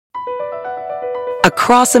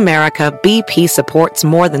Across America, BP supports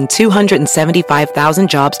more than 275,000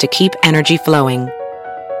 jobs to keep energy flowing.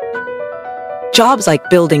 Jobs like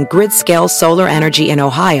building grid-scale solar energy in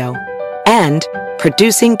Ohio and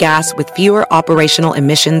producing gas with fewer operational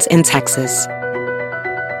emissions in Texas.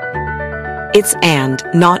 It's and,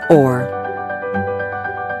 not or.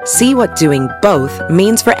 See what doing both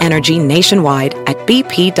means for energy nationwide at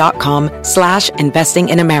bp.com/investing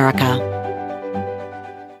in America.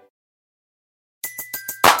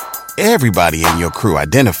 Everybody in your crew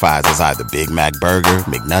identifies as either Big Mac Burger,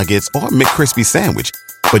 McNuggets, or McCrispy Sandwich.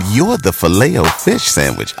 But you're the Filet-O-Fish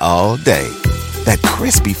Sandwich all day. That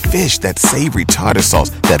crispy fish, that savory tartar sauce,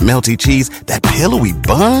 that melty cheese, that pillowy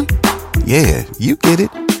bun. Yeah, you get it.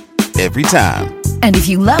 Every time. And if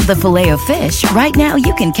you love the Filet-O-Fish, right now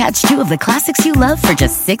you can catch two of the classics you love for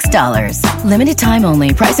just $6. Limited time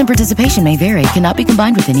only. Price and participation may vary. Cannot be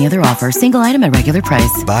combined with any other offer. Single item at regular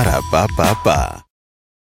price. Ba-da-ba-ba-ba.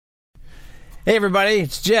 Hey everybody,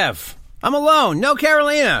 it's Jeff. I'm alone, no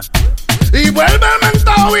Carolina. Y vuelve el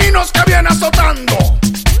mentado vinos que viene azotando.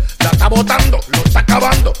 La está botando, lo está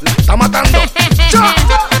acabando, la está matando. ¡Cha!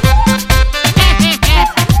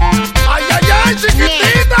 ¡Ay, ay, ay,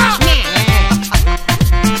 chiquitita!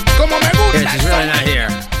 Como me gusta. Yeah, she's really not here.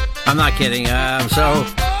 I'm not kidding. Yeah, it's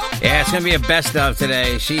going to be a best of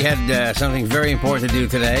today. She had something very important to do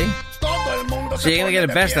today. So you're going to get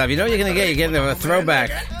a best of. You know what you're going to get? You're getting a throwback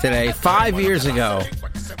today. 5 years ago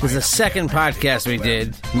was the second podcast we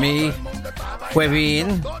did. Me,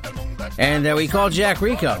 Huevin, and we called Jack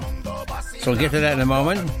Rico. So we'll get to that in a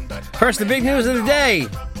moment. First, the big news of the day.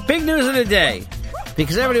 Big news of the day.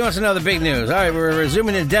 Because everybody wants to know the big news. All right, we're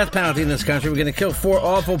resuming the death penalty in this country. We're going to kill 4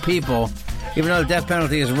 awful people, even though the death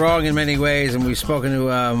penalty is wrong in many ways. And we've spoken to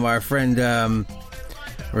our friend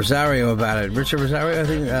Rosario about it. Richard Rosario, I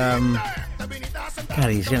think. God,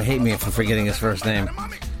 he's going to hate me for forgetting his first name.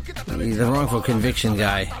 He's the wrongful conviction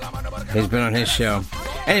guy. He's been on his show.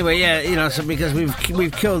 Anyway, yeah, so because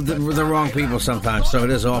we've killed the wrong people sometimes, so it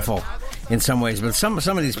is awful in some ways. But some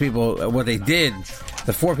of these people, what they did,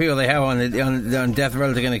 the 4 people they have on death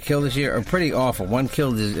row they're going to kill this year are pretty awful. One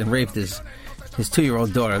killed and raped his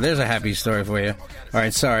 2-year-old daughter. There's a happy story for you. All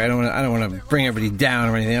right, sorry, I don't want to bring everybody down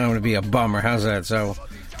or anything. I don't want to be a bummer. How's that? So,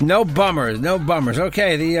 no bummers.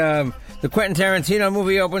 Okay, the Quentin Tarantino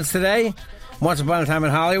movie opens today. Once Upon a Time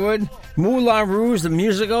in Hollywood. Moulin Rouge, the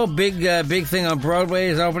musical, big thing on Broadway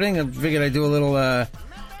is opening. I figured I'd do a little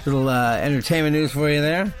entertainment news for you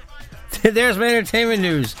there. There's my entertainment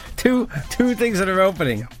news. Two things that are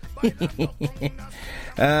opening.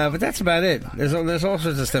 But that's about it. There's all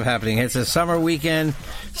sorts of stuff happening. It's a summer weekend.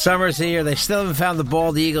 Summer's here. They still haven't found the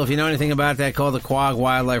bald eagle. If you know anything about that, called the Quag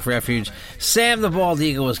Wildlife Refuge. Sam the bald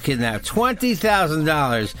eagle was kidnapped.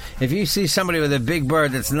 $20,000 if you see somebody with a big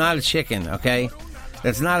bird that's not a chicken, okay?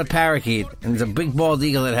 That's not a parakeet, and it's a big bald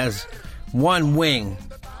eagle that has one wing.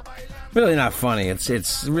 Really not funny.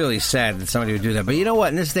 It's really sad that somebody would do that. But you know what?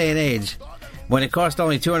 In this day and age, when it costs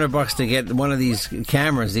only $200 to get one of these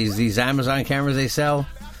cameras, these Amazon cameras they sell,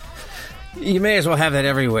 you may as well have that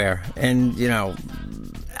everywhere. And,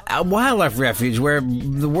 a wildlife refuge where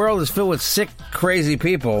the world is filled with sick, crazy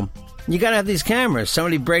people, you got to have these cameras.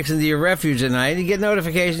 Somebody breaks into your refuge at night, you get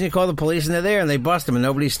notification, you call the police, and they're there, and they bust them, and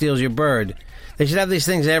nobody steals your bird. They should have these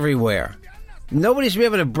things everywhere. Nobody should be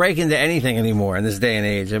able to break into anything anymore in this day and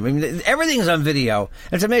age. I mean, everything's on video.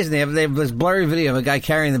 It's amazing. They have this blurry video of a guy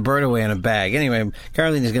carrying the bird away in a bag. Anyway,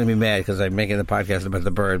 Carolina's going to be mad because I'm making the podcast about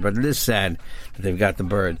the bird, but it is sad that they've got the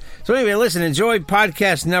bird. So anyway, listen, enjoy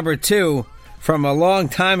podcast number 2 from a long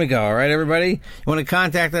time ago, all right, everybody? You want to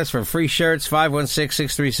contact us for free shirts,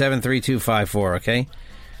 516-637-3254, okay?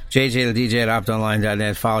 JJ the DJ at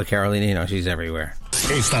optonline.net. Follow Carolina, she's everywhere.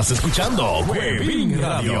 Estás escuchando Huevín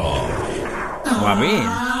Radio. Huevín.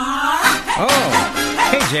 Oh,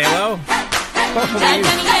 hey J-Lo.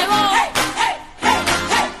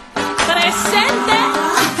 Presente.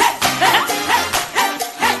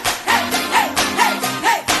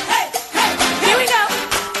 Here we go.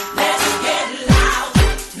 Let's get loud.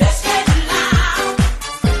 Let's get loud.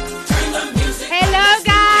 Turn the music. Hello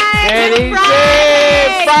guys.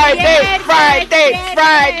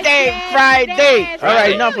 Friday. All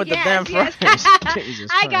right, enough with the damn Fridays.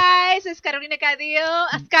 Hi guys, it's Carolina Cadillo,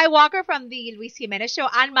 Skywalker from the Luis Jimenez Show,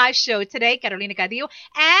 on my show today, Carolina Cadillo,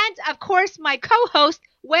 and of course my co-host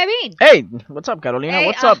Huevín. Hey, what's up, Carolina? Hey,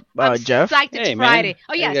 what's up, Jeff? It's Friday.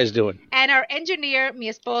 Oh yeah, how you guys doing? And our engineer, mi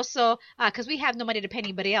esposo, because we have no money to pay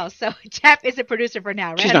anybody else, so Jeff is a producer for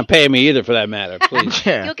now, right? She's not paying me either, for that matter. Please,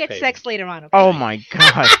 You'll get sex later on. Okay? Oh my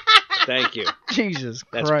God. Thank you. Jesus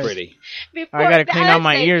That's Christ. pretty. Before, I gotta clean out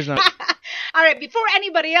my listen. ears now. All right, before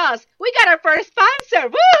anybody else, we got our first sponsor.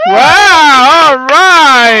 Woo! Wow! All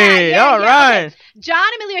right, Yeah, all yeah, right. okay. John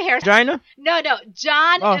Emilio Hair. Gina? No,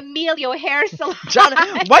 John Oh. Emilio Hair Salon. John.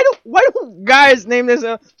 Why do guys name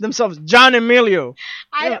themselves John Emilio?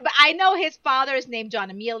 But I know his father is named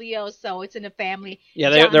John Emilio, so it's in the family. Yeah,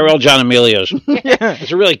 John- they're all John Emilios. Yeah.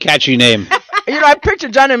 It's a really catchy name. I picture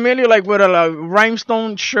John Emilio like with a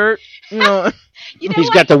rhinestone shirt. You know. You know He's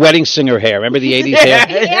what? got the wedding singer hair. Remember the 80s Yeah.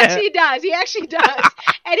 hair? He actually does.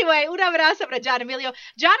 Anyway, un abrazo para John Emilio.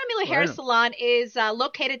 John Emilio Hair Salon is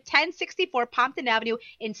located 1064 Pompton Avenue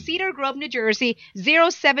in Cedar Grove, New Jersey,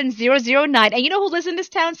 07009. And you know who lives in this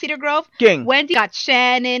town, Cedar Grove? King. Wendy, got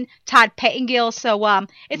Shannon, Todd Pettingill. So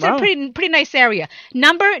it's Wow. a pretty nice area.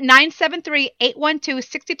 Number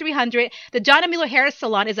 973-812-6300. The John Emilio Hair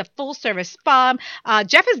Salon is a full-service spa.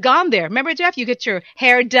 Jeff has gone there. Remember, Jeff? You get your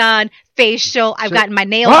hair done, facial. I've gotten my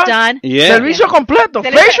nails What? done. Yeah. Servicio completo.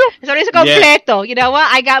 Facial? Servicio completo. You know what?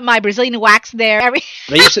 I got my Brazilian wax there.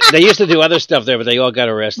 They used to do other stuff there, but they all got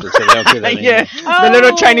arrested, so they don't do that anymore. Yeah. The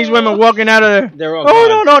little Chinese women walking out of there. They're all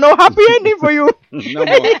Oh, gone. no. Happy ending for you. No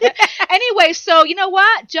more. Anyway, so you know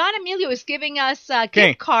what? John Emilio is giving us Okay.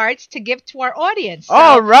 gift cards to give to our audience. So,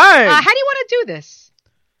 All right. how do you want to do this?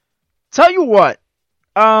 Tell you what.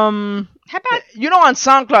 How about On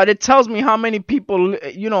SoundCloud, it tells me how many people,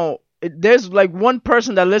 there's like one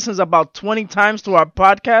person that listens about 20 times to our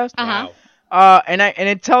podcast. uh-huh. Wow. And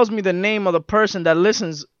it tells me the name of the person that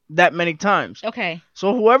listens that many times. Okay.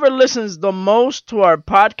 So whoever listens the most to our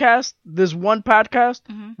podcast, this one podcast,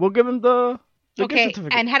 we'll give him the gift Okay.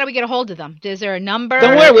 certificate. And how do we get a hold of them? Is there a number?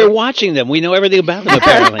 Don't worry, we're watching them. We know everything about them,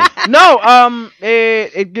 apparently. No,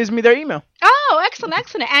 it gives me their email. Oh, excellent.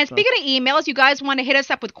 And speaking of emails, you guys want to hit us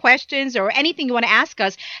up with questions or anything you want to ask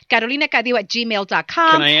us,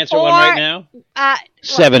 carolinacadillo@gmail.com. Can I answer one right now?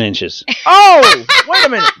 7 inches. Oh, wait a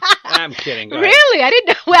minute. I'm kidding. Go ahead. Really? I didn't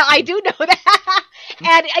know. Well, I do know that.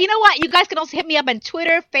 And you know what? You guys can also hit me up on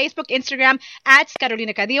Twitter, Facebook, Instagram,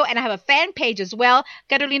 @Carolina Cadillo. And I have a fan page as well,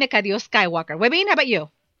 Carolina Cadillo Skywalker. Webin, how about you?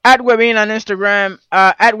 At Webin on Instagram,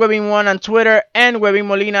 at Webin1 on Twitter, and Webin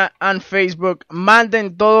Molina on Facebook.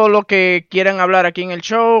 Manden todo lo que quieran hablar aquí en el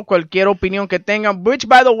show, cualquier opinión que tengan. Which,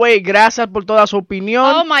 by the way, gracias por toda su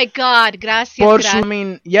opinión. Oh, my God. Gracias. I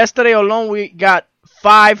mean, yesterday alone we got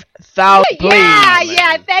 5,000 plays.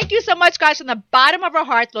 Yeah. Thank you so much, guys. From the bottom of our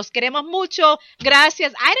hearts, los queremos mucho.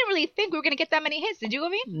 Gracias. I didn't really think we were going to get that many hits. Did you,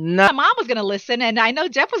 Webin? No. My mom was going to listen, and I know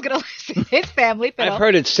Jeff was going to listen. His family. Pero... I've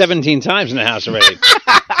heard it 17 times in the house already.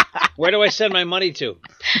 Where do I send my money to?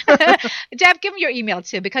 Jeff, give me your email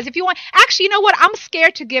too, because if you want, actually, you know what? I'm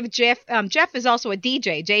scared to give Jeff. Jeff is also a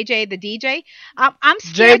DJ. JJ the DJ. I'm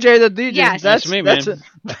scared. JJ the DJ. Yes. That's me, man.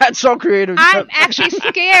 That's so creative. I'm actually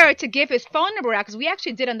scared to give his phone number out because we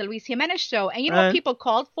actually did on the Luis Jimenez show, and you know what people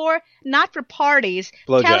called for? Not for parties.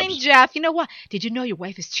 Blowjobs. Telling Jeff, you know what? Did you know your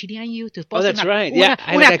wife is cheating on you? Oh, that's right. Una, Yeah,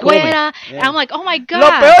 I had una that call me. cuera. Yeah. And I'm like, oh my Lo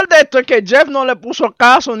God. peor de esto es que Jeff no le puso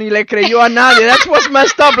caso ni le creyó a nadie. That's what's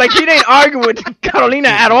messed up. Like, he didn't argue with Carolina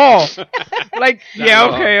at all. Like,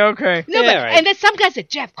 yeah, okay. No, Yeah, but, right. and then some guy said,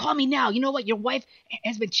 Jeff, call me now. You know what? Your wife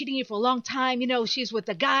has been cheating you for a long time. You know, she's with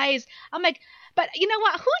the guys. I'm like, but you know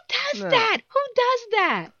what? Who does that? Who does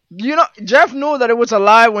that? You know, Jeff knew that it was a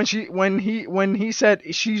lie when he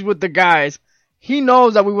said she's with the guys. He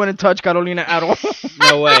knows that we wouldn't touch Carolina at all.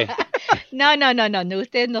 No way. No.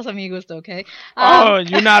 Ustedes no son mi gusto, okay? Oh,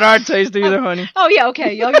 you're not our taste either, honey. Oh, yeah,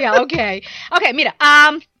 okay. Okay, mira,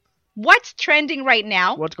 what's trending right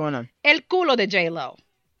now? What's going on? El culo de J-Lo.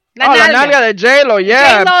 La nalga de J-Lo,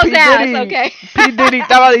 yeah. J-Lo's ass, okay. P. Diddy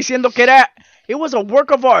estaba diciendo que it was a work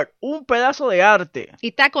of art, un pedazo de arte. Y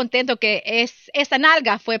está contento que esa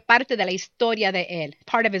nalga fue parte de la historia de él,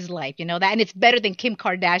 part of his life, you know that, and it's better than Kim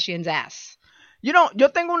Kardashian's ass. You know, yo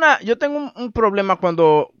tengo un problema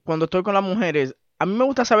cuando estoy con las mujeres. A mí me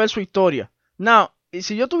gusta saber su historia. Now,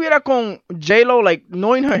 si yo tuviera con J-Lo, like,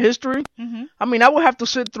 knowing her history, I mean, I would have to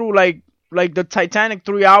sit through, like the Titanic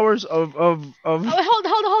 3 hours of... Oh,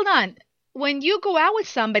 hold on. When you go out with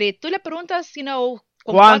somebody, tú le preguntas, you know,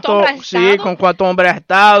 ¿con ¿Cuánto, hombre has sí, estado? con cuánto hombre has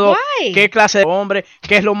estado? Why? ¿Qué clase de hombre?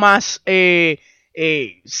 ¿Qué es lo más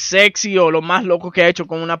sexy o lo más loco que ha hecho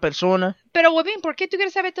con una persona? Pero, Webin, ¿por qué tú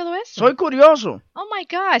quieres saber todo eso? Soy curioso. Oh, my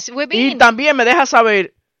gosh, Y Webin. también me deja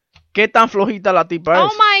saber qué tan flojita la tipa es.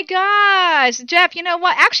 Oh, my gosh. Jeff, you know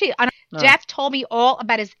what? Actually, Jeff told me all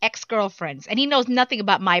about his ex-girlfriends, and he knows nothing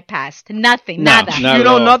about my past. Nothing, No, nada. not You at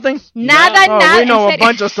know all. nothing? Nada, Oh, nada. we know a En serio.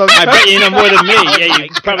 bunch of stuff. I bet you know more than me. Yeah, you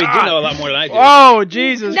probably do know a lot more than I do. Oh,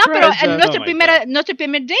 Jesus No, pero Christ. en Oh my nuestro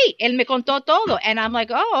primer date, él me contó todo, and I'm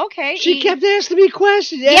like, oh, okay. She Y- kept asking me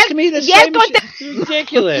questions, él- asking me the y él same conta- shit.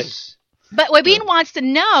 Ridiculous. But Webin wants to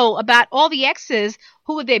know about all the exes,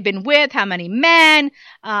 who they've been with, how many men.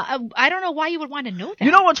 I don't know why you would want to know that.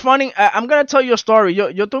 You know what's funny? I'm gonna tell you a story. Yo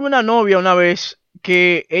tuve una novia una vez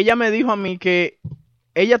que ella me dijo a mí que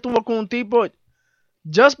ella tuvo con un tipo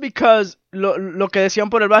just because lo que decían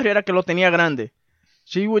por el barrio era que lo tenía grande.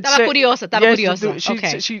 She would Estaba say, curiosa, estaba yes, curioso. She,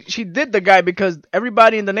 Okay. she did the guy because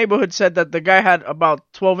everybody in the neighborhood said that the guy had about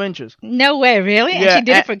 12 inches. No way, really? And Yeah, she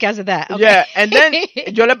did and- it because of that. Okay. Yeah, and then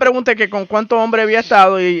yo le pregunté que con cuántos hombres había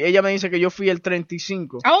estado y ella me dice que yo fui el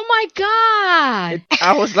 35. Oh my God.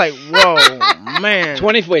 I was like, whoa, man.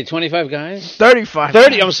 25 guys? 35.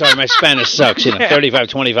 30, I'm sorry, my Spanish sucks. 35,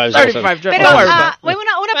 25 is also- 35, Jeff. Pero, Don't worry about it.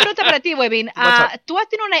 una pregunta para ti, Webin. What's up? ¿Tú has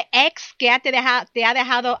tenido una ex que te ha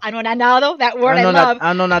dejado anonadado? That word I love.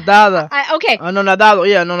 Anonadada. Okay. Anonadado,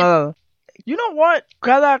 yeah, anonadado. You know what?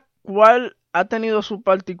 Cada cual ha tenido su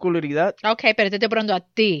particularidad. Okay, pero te estoy preguntando a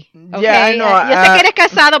ti. Okay? Yeah, I know, Yo sé que eres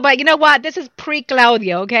casado, but you know what? This is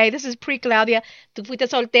pre-Claudia, okay? This is pre-Claudia. Tú fuiste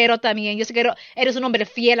soltero también. Yo sé que eres un hombre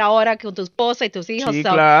fiel ahora con tu esposa y tus hijos. Sí,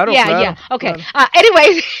 so, claro, yeah, claro, yeah. Okay. claro.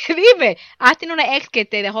 Anyways, dime, ¿has tenido una ex que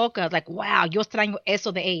te dejó que, like, wow, yo extraño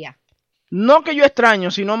eso de ella? No que yo extraño,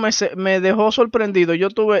 sino me dejó sorprendido. Yo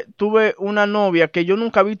tuve una novia que yo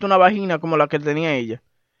nunca he visto una vagina como la que tenía ella.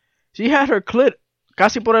 She had her clit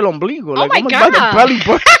casi por el ombligo. Oh my almost by the God. belly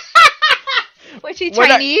button. Was she When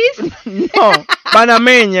I- Chinese? No,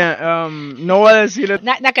 panameña. No voy a decir it.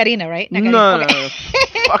 Not Karina, right? Not No, Karina. no, Okay.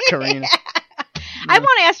 no. Fuck Karina. I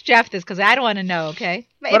want to ask Jeff this because I don't want to know, okay?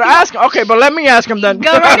 But But if you ask, okay, but let me ask him then.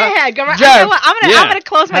 go right ahead. Go right. Jeff, You know what? I'm yeah. gonna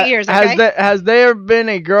close my ears, okay? Has there been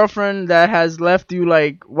a girlfriend that has left you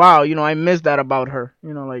like, wow, I miss that about her?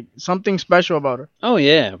 Like something special about her. Oh,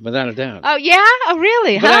 yeah, without a doubt. Oh yeah? Oh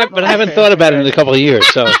really? But, Huh? I haven't thought about it in a couple of years,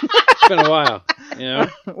 so it's been a while. You know?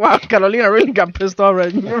 Wow, Carolina really got pissed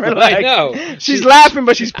already. I know. She's laughing,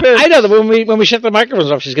 but she's pissed. I know that when we shut the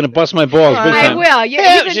microphones off, she's going to bust my balls big I time. will.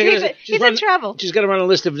 Yeah, he's in run- trouble. She's got to run a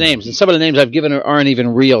list of names, and some of the names I've given her aren't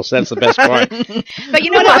even real, so that's the best part. But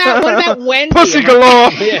you know what about Wendy? Pussy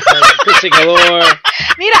galore. Yeah, pussy galore.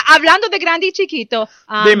 Mira, hablando de grande y chiquito.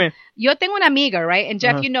 Dime. Yo tengo una amiga, right? And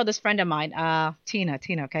Jeff, you know this friend of mine, Tina,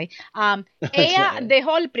 okay? Ella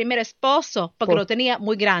dejó el primer esposo porque lo tenía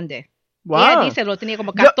muy grande. Wow. Ella dice lo tenía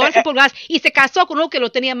como 14 pulgadas y se casó con uno que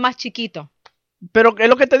lo tenía más chiquito. Pero es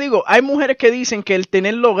lo que te digo, hay mujeres que dicen que el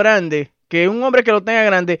tenerlo grande, que un hombre que lo tenga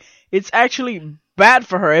grande, it's actually bad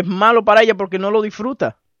for her, es malo para ella porque no lo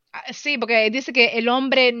disfruta. Sí, porque dice que el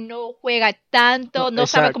hombre no juega tanto, no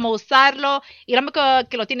sabe exacto. cómo usarlo, y el hombre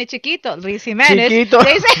que lo tiene chiquito, Luis Jiménez, Chiquito.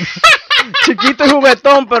 dice... Chiquito y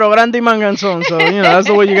juguetón, pero grande y manganzón. So, that's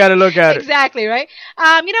the way you gotta look at it. Exactly, right?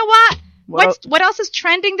 You know what? Well- What else is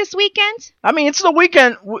trending this weekend? I mean, it's the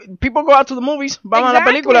weekend. People go out to the movies. Vamos a la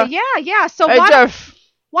película. Yeah. So Hey, Jeff.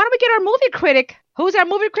 why don't we get our movie critic? Who's our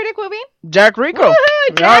movie critic, Webin? Jack Rico.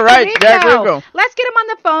 Woohoo, Jack All right, Rico. Jack Rico. Let's get him on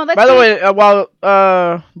the phone. Let's By the see- way,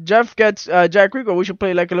 while Jeff gets Jack Rico, we should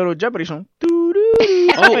play like a little Jeopardy song.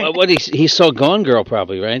 Oh, what he saw Gone Girl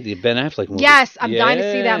probably, right? The Ben Affleck movie. Yes, I'm dying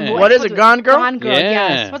to see that movie. What is it, Gone Girl? Gone Girl, Yeah.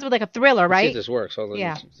 yes. Supposed to be like a thriller, Let's see if right? this works. Hold on.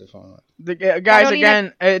 Yeah. Guys, Carolina-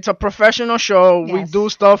 again, it's a professional show. We Yes. do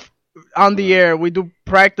stuff on the air. We do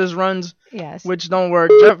practice runs, Yes. which don't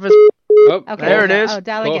work. Jeff is Oh, Okay. There it is. Oh,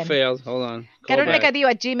 dial Call again. failed. Hold on. Call Carolina back. Cadillo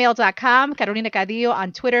at gmail.com. Carolina Cadillo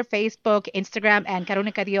on Twitter, Facebook, Instagram, and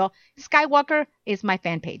Carolina Cadillo Skywalker is my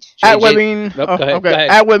fan page. at JJ Webin. Nope, go ahead, go ahead.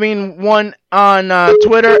 At Webin1 on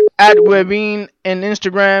Twitter, at Webin and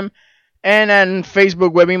Instagram, and on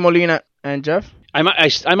Facebook, Webin Molina. And Jeff? I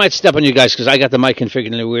might step on you guys because I got the mic configured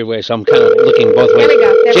in a weird way, so I'm kind of looking both ways. There we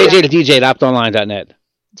go. There we JJ the DJ at optonline.net.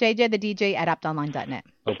 JJ the DJ at optonline.net.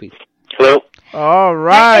 Opie. Hello? All Is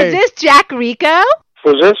right. this Jack Rico?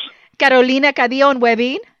 Who's this? Carolina Cadillo and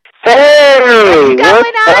Webin? Hey! What's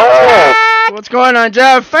going on, Jack? What's going on,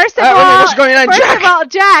 Jeff? First of Wait, all, what's going on, Jack?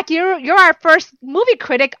 Jack, you're our first movie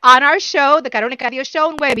critic on our show, the Carolina Cadillo Show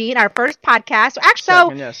and Webin, our first podcast. Actually,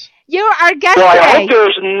 Second, yes. you're our guest Well, I today. hope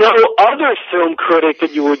there's no other film critic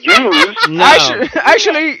that you would use. No.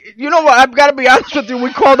 Actually, you know what? I've got to be honest with you.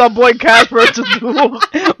 We called our boy Casper to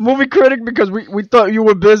do movie critic because we thought you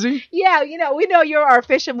were busy. Yeah, we know you're our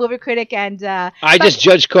official movie critic, and I just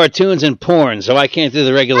judge cartoons and porn, so I can't do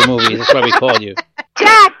the regular movies. That's why we called you.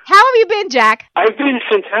 Jack, how have you been, Jack? I've been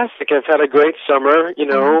fantastic. I've had a great summer. You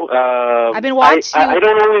know, I've been watching. I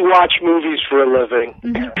don't only watch movies for a living.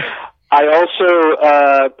 Mm-hmm. I also,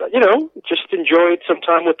 you know, just enjoyed some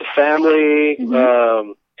time with the family.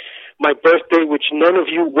 Mm-hmm. My birthday, which none of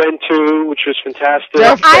you went to, which was fantastic.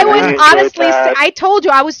 I was honestly, I told you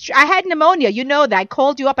I had pneumonia. You know that. I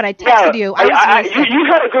called you up and I texted you. You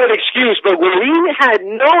had a good excuse, but Willie had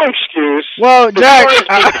no excuse. Well, Jack,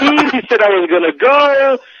 he said I was going to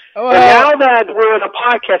go. Well, now that we're in a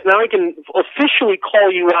podcast, now I can officially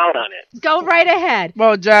call you out on it. Go right ahead.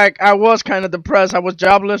 Well, Jack, I was kind of depressed. I was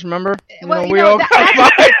jobless, remember? Everyone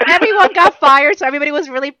got fired, so everybody was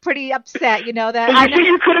really pretty upset, you know that.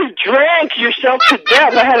 You could have drank yourself to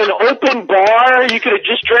death. I had an open bar. You could have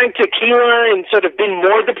just drank tequila and sort of been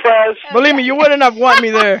more depressed. Believe me, you wouldn't have want me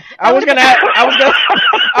there. I was gonna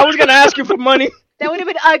ask you for money. That would have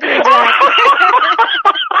been ugly, Jack.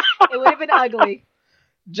 It would have been ugly.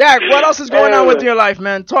 Jack, what else is going on with your life,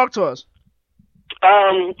 man? Talk to us.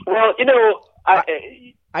 Well, you know,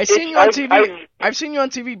 I've seen you on TV. I've seen you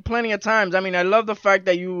on TV plenty of times. I mean, I love the fact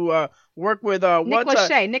that you work with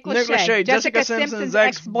Nick Lachey, Jessica Simpson's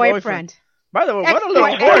ex-boyfriend. By the way, what a little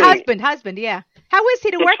boy. Husband, yeah. How is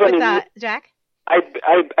he to work with, Jack? I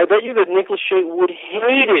bet you that Nick Lachey would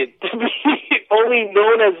hate it to be only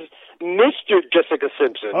known as Mr. Jessica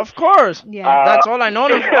Simpson. Of course. Yeah. That's all I know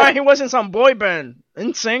him for. He was in some boy band.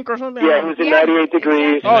 In Sync or something? Yeah, he was in 98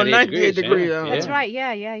 Degrees. Oh, 98 Degrees. Yeah. That's right.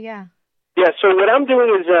 Yeah. Yeah, so what I'm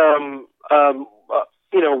doing is,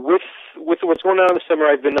 you know, with what's going on in the summer,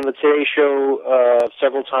 I've been on the Today Show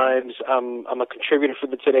several times. I'm a contributor for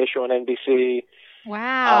the Today Show on NBC.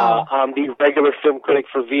 Wow. I'm the regular film critic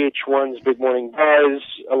for VH1's Big Morning Buzz,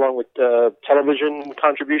 along with television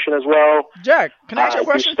contribution as well. Jack, can I ask you a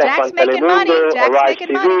question? Jack's making money.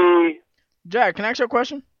 Jack, can I ask you a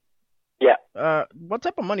question? Yeah. What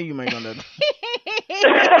type of money you make on that?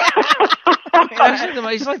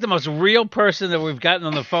 He's like the most real person that we've gotten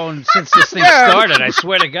on the phone since this thing started. I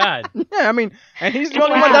swear to God. Yeah, I mean, and he's the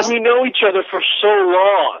only one we know each other for so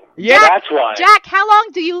long. Yeah, that's why. Jack, how long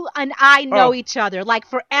do you and I know each other? Like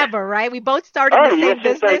forever, right? We both started the same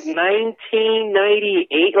business. Since like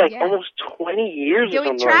 1998, like almost 20 years.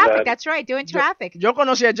 Doing traffic, that's right, doing traffic. Yo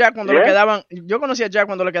conocí a Jack cuando le quedaban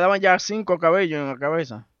ya 5 cabellos en la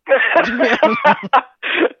cabeza.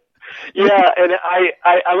 Yeah, and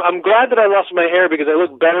I'm glad that I lost my hair because I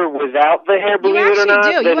look better without the hair, believe it or not,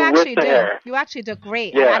 than with the hair. You actually do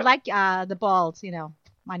great. Yeah. I like the bald, you know,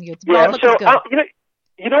 on you. Yeah, bald so looks good.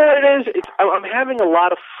 you know what it is? I'm having a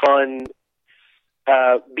lot of fun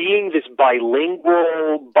being this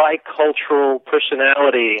bilingual, bicultural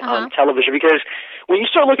personality on television because when you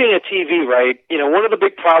start looking at TV, right, you know, one of the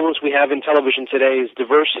big problems we have in television today is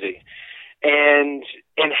diversity. And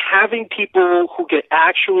having people who can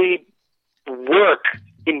actually work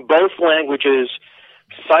in both languages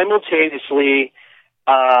simultaneously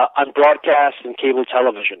on broadcast and cable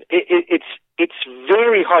television. It's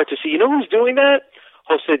very hard to see. You know who's doing that?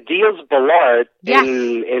 José Díaz Balart,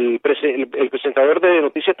 el presentador de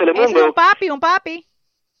Noticias Telemundo. Es un papi.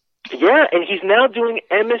 Yeah, and he's now doing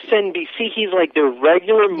MSNBC. He's like the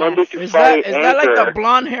regular Monday through Friday anchor. Is that like the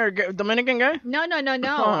blonde hair Dominican guy? No. No, él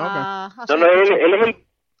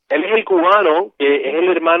es el cubano, es el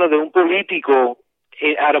hermano de un político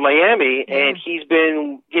out of Miami, and he's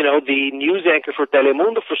been, you know, the news anchor for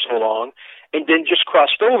Telemundo for so long, and then just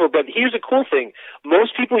crossed over. But here's the cool thing.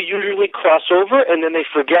 Most people usually cross over, and then they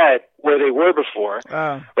forget where they were before,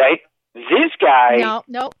 right? This guy...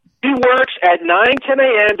 No. He works at 9, 10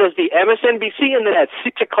 a.m., does the MSNBC, and then at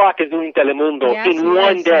 6 o'clock is doing Telemundo in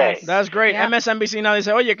one day. Yes. That's great. Yep. MSNBC now dice,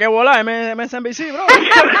 oye, qué bola, MSNBC, bro.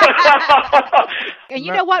 And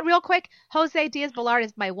you know what, real quick? Jose Diaz Balart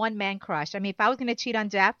is my one-man crush. I mean, if I was going to cheat on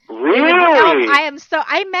Jeff... Really?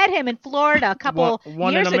 I met him in Florida a couple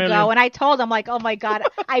years ago, and I told him, like, oh, my God,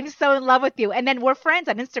 I'm so in love with you. And then we're friends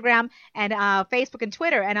on Instagram and Facebook and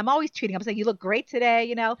Twitter, and I'm always tweeting. I'm saying, you look great today,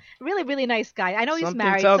 you know. Really, really nice guy. I know he's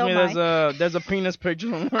married, so there's a penis picture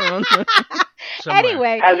somewhere.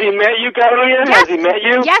 Anyway. Has he met you, Carolina? Yes, has he met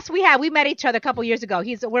you? Yes, we have. We met each other a couple years ago.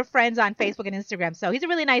 We're friends on Facebook and Instagram, so he's a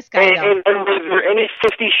really nice guy. And was there any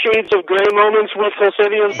 50 Shades of Grey moments with Jose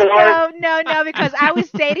Diaz Balart? No, because I was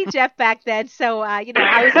dating Jeff back then, so you know,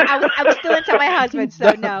 I was still into my husband,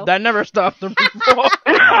 so no. That never stopped him before.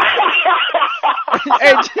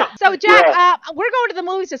 So Jack, we're going to the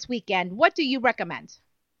movies this weekend. What do you recommend?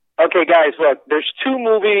 Okay, guys, look, there's two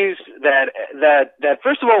movies that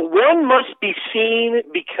first of all, one must be seen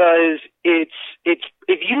because it's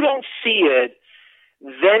if you don't see it,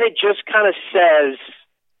 then it just kind of says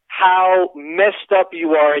how messed up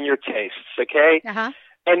you are in your tastes, okay?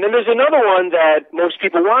 And then there's another one that most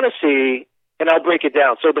people want to see, and I'll break it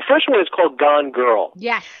down. So the first one is called Gone Girl.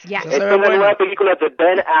 Yes, yes. Es una nueva película de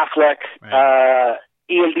Ben Affleck,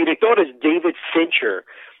 y el director is David Fincher.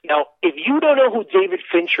 Now, if you don't know who David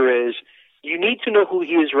Fincher is, you need to know who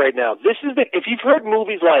he is right now. This is if you've heard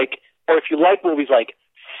movies like, or if you like movies like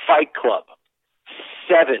Fight Club,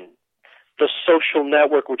 Seven, The Social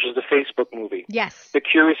Network, which is the Facebook movie. Yes. The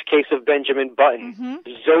Curious Case of Benjamin Button.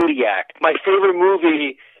 Zodiac. My favorite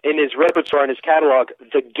movie in his repertoire, in his catalog,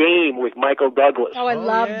 The Game with Michael Douglas. Oh, I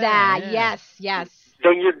love that. Yeah. Yes.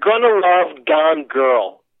 Then you're gonna love Gone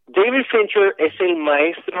Girl. David Fincher es el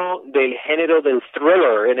maestro del género del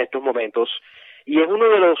thriller en estos momentos. Y es uno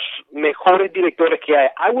de los mejores directores que hay.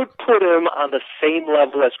 I would put him on the same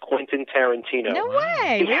level as Quentin Tarantino. No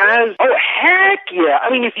way. He has, oh, heck yeah. I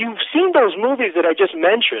mean, if you've seen those movies that I just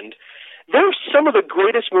mentioned, they're some of the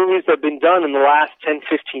greatest movies that have been done in the last 10,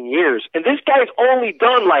 15 years. And this guy's only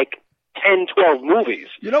done like 10, 12 movies.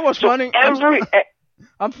 You know what's funny? I'm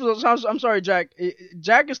sorry, Jack.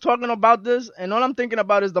 Jack is talking about this, and all I'm thinking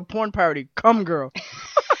about is the porn parody, Come Girl.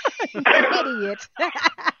 Idiot.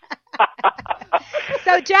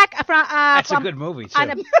 So, Jack, that's a good movie,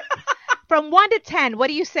 too. From 1 to 10, what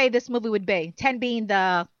do you say this movie would be? 10 being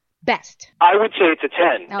the best. I would say it's a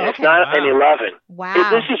 10. Oh, okay. It's not an 11. Wow.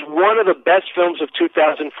 This is one of the best films of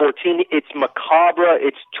 2014. It's macabre.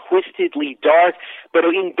 It's twistedly dark. But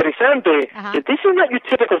interesante, that this is not your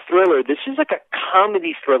typical thriller. This is like a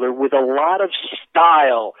comedy thriller with a lot of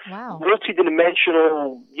style,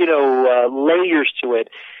 multidimensional, layers to it.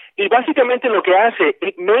 Y básicamente lo que hace,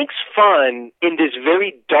 it makes fun in this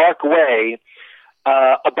very dark way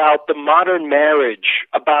about the modern marriage,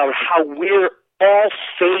 about how we're all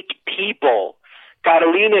fake people.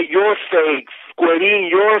 Carolina, you're fake. Guerin,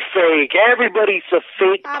 you're fake. Everybody's a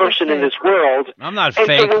fake person in this world. I'm not and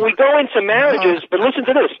fake. So when we go into marriages, but listen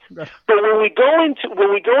to this. But when we go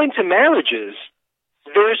into marriages,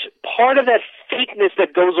 there's part of that fakeness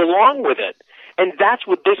that goes along with it. And that's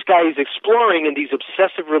what this guy is exploring in these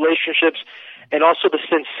obsessive relationships and also the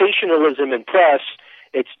sensationalism in press.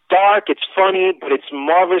 It's dark, it's funny, but it's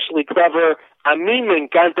marvelously clever. A mí me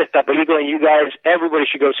encanta esta película, and you guys, everybody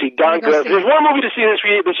should go see Gone Girl. If there's one movie to see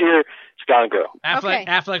this year, it's Gone Girl.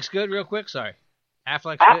 Affleck's good, real quick? Sorry.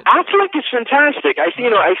 Affleck's good? Affleck is fantastic. I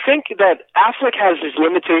think that Affleck has his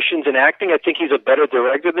limitations in acting. I think he's a better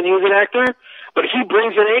director than he is an actor. But he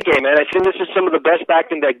brings an A-game, and I think this is some of the best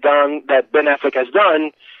acting that Ben Affleck has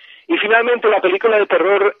done. Y finalmente, la película de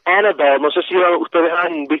terror Annabelle, no sé si ustedes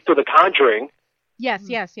han visto The Conjuring. Yes.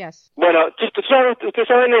 Bueno, ustedes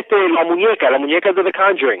saben la muñeca de The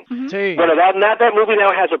Conjuring. Sí. Bueno, that movie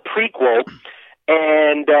now has a prequel,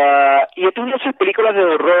 and y es una de esas películas de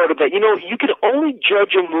horror that, you can only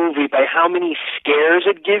judge a movie by how many scares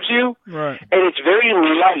it gives you, right. And it's very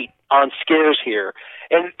light on scares here.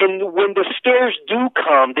 And when the scares do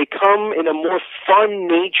come, they come in a more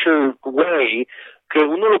fun-natured way, que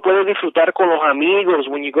uno lo puede disfrutar con los amigos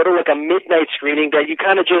when you go to like a midnight screening, that you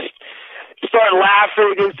kind of just start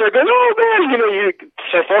laughing and start going, oh man,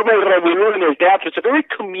 se forma el revolú in el teatro. It's a very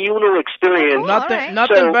communal experience.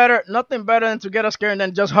 Nothing better than to get a scare and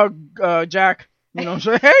then just hug Jack. Say,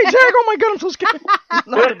 hey, Jack, oh my God, I'm so scared.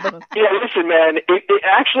 Yeah, listen, man.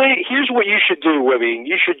 Actually, here's what you should do, Webby.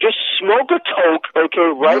 You should just smoke a toke,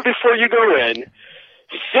 okay, right before you go in.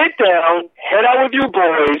 Sit down, head out with your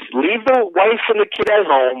boys, leave the wife and the kid at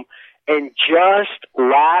home, and just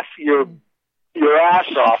laugh your ass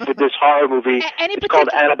off with this horror movie. It's called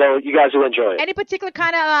Annabelle. You guys will enjoy it. Any particular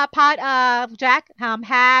kind of pot, Jack?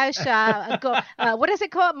 Hash? What is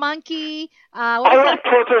it called? Monkey? I like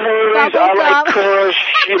Purple Haze. I like Kush.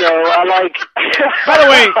 I like... By the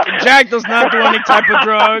way, Jack does not do any type of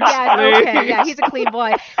drugs. Yeah, okay. Yeah, he's a clean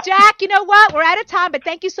boy. Jack, you know what? We're out of time, but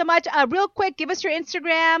thank you so much. Real quick, give us your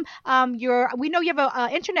Instagram. We know you have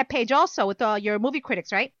an internet page also with your movie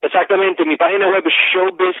critics, right? Exactamente. Mi página web es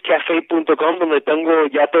showbizcafe.com, donde tengo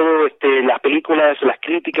ya todo las películas, las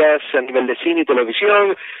críticas a nivel de cine y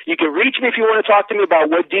televisión. You can reach me if you want to talk to me about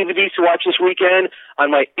what DVDs to watch this weekend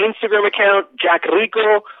on my Instagram account, Jack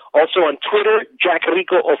Rico. Also on Twitter, Jack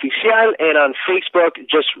Rico Oficial, and on Facebook,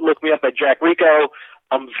 just look me up at Jack Rico.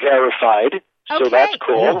 I'm verified, so that's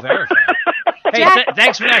cool. Verified. Hey,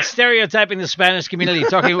 thanks for not stereotyping the Spanish community,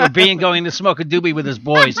 talking about going to smoke a doobie with his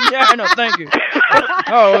boys. Yeah, I know, thank you.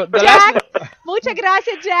 Muchas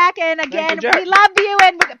gracias, Jack. And again, we love you,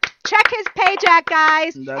 and check his page out,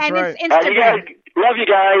 guys. That's and right. his Instagram. Love you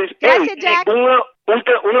guys. Gracias, Jack. Una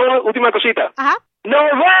última cosita. Ajá.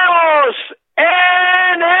 ¡Nos vemos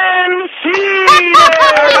en el cine!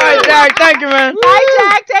 All right, Jack. Thank you, man. Bye,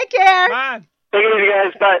 Jack. Take care. Bye. Take it easy,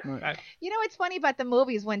 guys. Bye. You know what's funny about the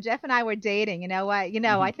movies? When Jeff and I were dating,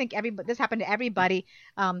 I think this happened to everybody.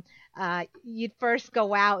 You'd first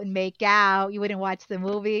go out and make out. You wouldn't watch the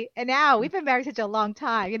movie. And now we've been married such a long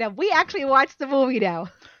time. We actually watch the movie now.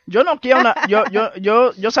 Yo no quiero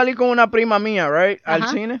yo salí con una prima mía, right, al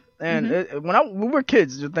cine, and we were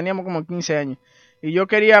kids, yo teníamos como 15 años, y yo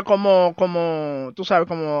quería como tú sabes,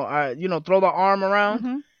 como throw the arm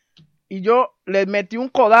around, y yo le metí un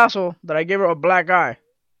codazo that I gave her a black eye.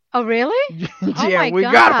 Oh, really? Yeah, we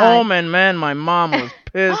got home and man, my mom was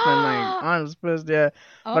pissed and my aunt was pissed, yeah.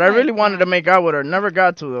 But I really wanted to make out with her. Never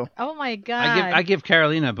got to, though. Oh, my God. I give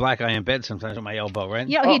Carolina a black eye in bed sometimes with my elbow, right?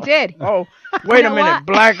 He did. Oh, wait a minute.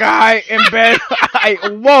 Black eye in bed.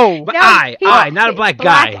 Whoa. But eye, not a black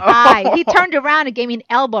guy. Eye. He turned around and gave me an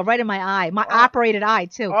elbow right in my eye. My operated eye,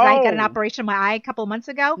 too. 'Cause I got an operation in my eye a couple of months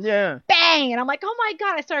ago. Yeah. Bang! And I'm like, oh, my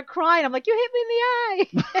God. I started crying. I'm like, you hit me in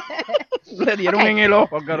the eye. Le dieron en el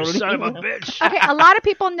ojo, Carolina. Son of a bitch. Okay, a lot of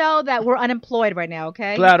people know that we're unemployed right now,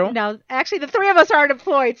 okay? Claro. No, actually, the three of us are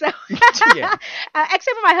unemployed, so... Yeah.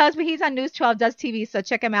 Except for my husband, he's on News 12, does TV, so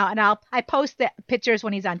check him out, and I post the pictures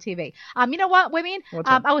when he's on TV. You know what, women?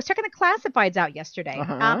 I was checking the classifieds out yesterday.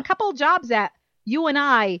 A couple of jobs that you and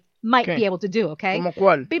I might be able to do, okay? ¿Cómo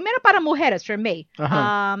cuál? Primero para mujeres, for me.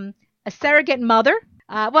 A surrogate mother.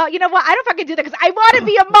 Well, you know what? I don't know if I can do that because I want to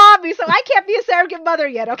be a mommy, so I can't be a surrogate mother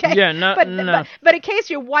yet, okay? Yeah, no. But in case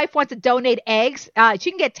your wife wants to donate eggs,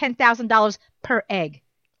 she can get $10,000 per egg.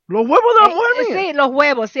 ¿Los huevos de la mujer mía? Sí, los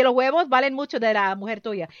huevos. Sí, los huevos valen mucho de la mujer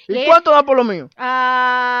tuya. ¿Y cuánto da por lo mío?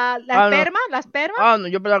 La esperma. Ah, no,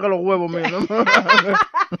 yo pensaba que los huevos míos. ¿No?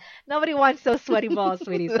 Nobody wants those sweaty balls,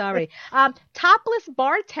 sweetie. Sorry. Topless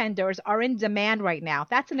bartenders are in demand right now.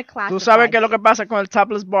 That's in the class. Tú sabes qué es lo que pasa con el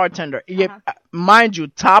topless bartender. Mind you,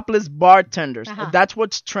 topless bartenders. That's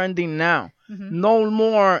what's trending now. No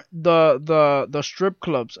more the strip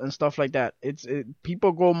clubs and stuff like that.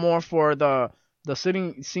 People go more for the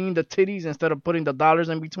seeing the titties instead of putting the dollars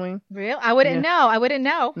in between. Real? I wouldn't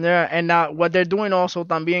know. Yeah, and what they're doing also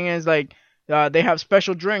también is like they have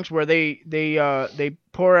special drinks where they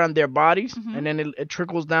pour it on their bodies and then it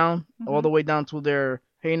trickles down all the way down to their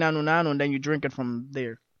hey nanu nanu, and then you drink it from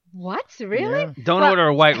there. What? Really? Yeah. Don't order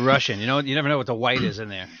a white Russian. You never know what the white is in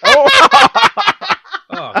there. Oh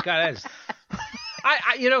God, that's.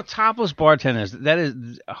 Topless bartenders, that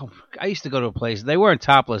is... Oh, I used to go to a place. They weren't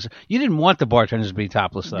topless. You didn't want the bartenders to be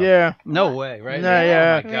topless, though. Yeah. No way, right?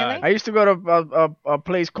 Yeah. Oh, my God. Really? I used to go to a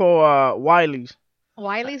place called Wiley's.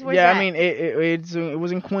 Wiley's? Where's that? I mean, it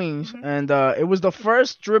was in Queens, and it was the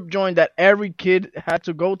first strip joint that every kid had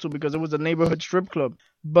to go to because it was a neighborhood strip club.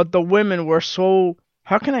 But the women were so...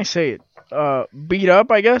 How can I say it? Beat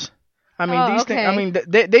up, I guess? I mean, these things... I mean,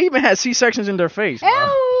 they even had C-sections in their face.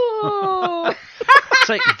 Ew! It's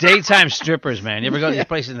like daytime strippers, man. You ever go to these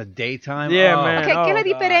places in the daytime? Yeah, man. Okay, ¿qué es la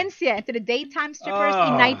diferencia entre the daytime strippers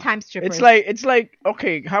y nighttime strippers? It's like,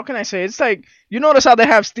 okay, how can I say it? It's like, you notice how they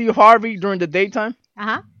have Steve Harvey during the daytime?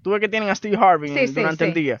 Tú ves que tienen a Steve Harvey durante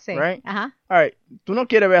el día, right? All right. Tú no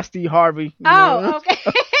quieres ver a Steve Harvey. Oh, okay.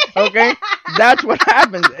 Okay? That's what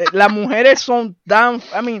happens. Las mujeres son down.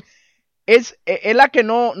 I mean, es la que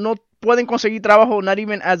no pueden conseguir trabajo, not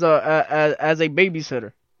even as a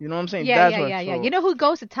babysitter. You know what I'm saying? Yeah. You know who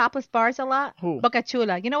goes to topless bars a lot? Who? Boca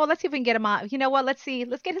Chula. You know what? Let's see if we can get him on. You know what? Let's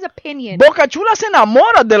get his opinion. Boca Chula se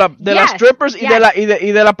enamora de las strippers y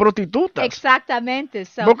de la prostitutas. Exactamente.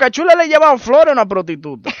 So. Boca Chula le lleva flores a una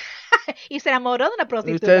prostituta. Y se enamoró de una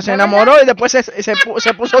prostituta. Usted se enamoró y después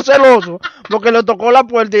se puso celoso porque le tocó la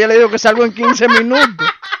puerta y ella le dijo que salgo en 15 minutos.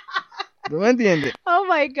 ¿Tú me entiendes? Oh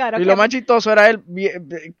my God. Okay. Y lo más chistoso era él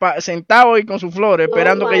sentado y con sus flores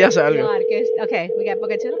esperando que ella salga. Okay, we got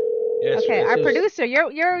Boca Chula. Yes, okay, our producer, you're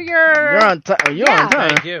on time. You're on time.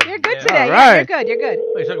 Thank you. You're good today. Right. You're good.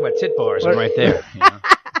 Well, you're talking about tit bars. I'm right there.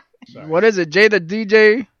 What is it? Jay the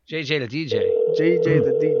DJ? JJ the DJ. JJ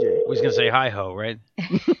the DJ. He's gonna say hi ho, right?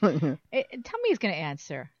 Tell me he's gonna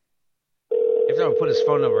answer. If not, put his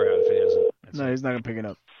phone number out if he doesn't. No, he's not gonna pick it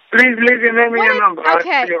up. Please leave your name and your number.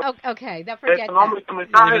 Okay. Don't forget that.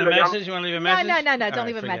 Leave a message? You want to leave a message? No. Don't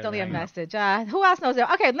leave a message. Who else knows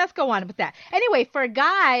that? Okay, let's go on with that. Anyway, for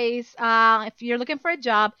guys, if you're looking for a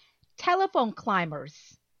job, telephone climbers.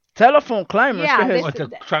 Telephone climbers? Yeah.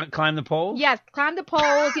 Climb the poles? Yes, climb the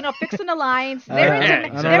poles, fixing the lines. They're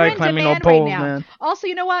in demand poles, right now. Man. Also,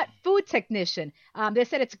 you know what? Food technician. They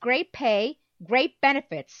said it's great pay, great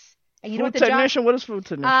benefits. And you know what the technician? What is food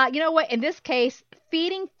technician? You know what? In this case,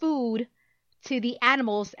 feeding food to the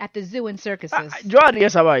animals at the zoo and circuses. Yo haría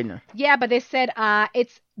esa vaina. Yeah, but they said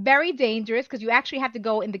it's very dangerous because you actually have to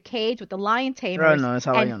go in the cage with the lion tamers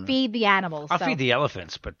and feed the animals. I'll feed the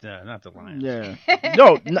elephants, but not the lions. Yeah.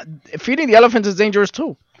 Yo, feeding the elephants is dangerous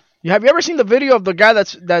too. Have you ever seen the video of the guy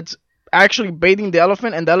that's actually bathing the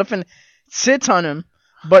elephant and the elephant sits on him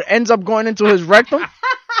but ends up going into his rectum?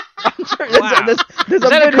 Wow. Is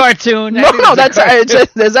that a cartoon? No,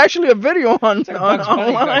 there's actually a video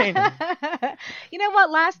online. You know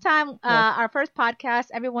what? Last time, our first podcast,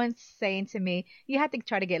 everyone's saying to me, you have to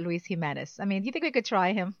try to get Luis Jimenez. I mean, do you think we could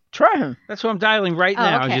try him? Try him. That's who I'm dialing right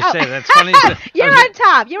now. Okay. I just say that's funny. You're on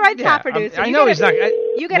top. You're on top, producer. I know he's not.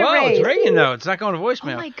 You get a raise. It's ringing though. It's not going to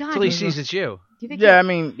voicemail. Oh my God. Until he sees it's you. Yeah, I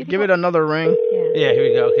mean, give it another ring. Yeah, here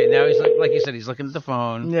we go. Okay, now he's like you said, he's looking at the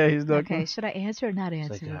phone. Yeah, he's looking. Okay, should I answer or not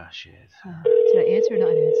answer? It's like, shit. Should I answer or not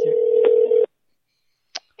answer?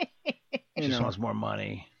 She just wants more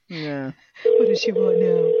money. Yeah. What does she want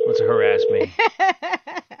now? Wants to harass me.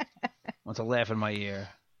 Wants to laugh in my ear.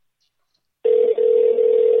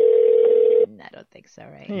 I don't think so,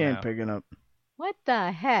 right? He ain't picking up. What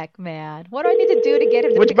the heck, man? What do I need to do to get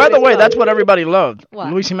him to Which, by the way, that's what everybody loved. What?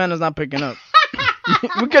 Luis Jimenez not picking up.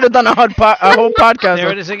 We could have done a whole podcast.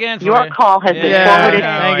 There it is again. Your call has been forwarded.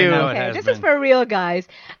 Thank you. Okay, this is for real, guys.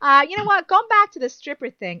 You know what? Going back to the stripper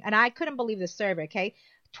thing, and I couldn't believe the survey, okay?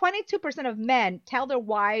 22% of men tell their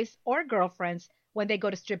wives or girlfriends when they go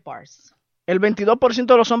to strip bars. El 22%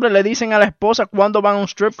 de los hombres le dicen a la esposa cuando van a un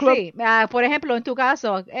strip club. Sí, por ejemplo, en tu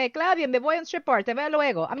caso, Claudia, me voy a un strip bar, te veo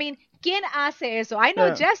luego. I mean, ¿quién hace eso? I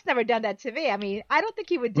know Jeff's never done that to me. I mean, I don't think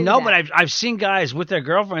he would do that. No, but I've seen guys with their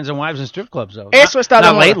girlfriends and wives in strip clubs, though. Eso está de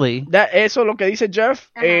moda. Lately. Eso lo que dice Jeff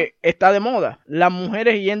está de moda. Las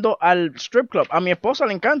mujeres yendo al strip club. A mi esposa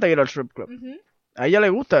le encanta ir al strip club. A ella le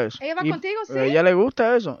gusta eso. ¿Ella va contigo, sí? A ella le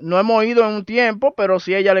gusta eso. No hemos ido en un tiempo, pero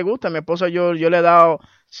sí a ella le gusta. Mi esposa yo le he dado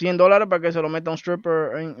 $100 para que se lo meta a un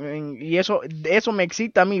stripper. Y eso me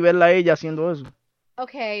excita a mí, verla a ella haciendo eso.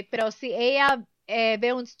 Ok, pero si ella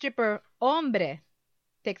ve un stripper hombre,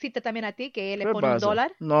 ¿te excita también a ti que él le pone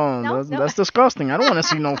 $1? No, that's disgusting. I don't want to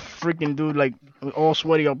see no freaking dude like all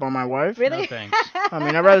sweaty up on my wife. Really? No, thanks. I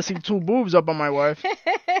mean, I'd rather see two boobs up on my wife.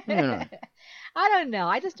 You know. I don't know.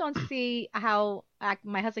 I just don't see how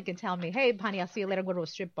my husband can tell me, hey, honey, I'll see you later, go to a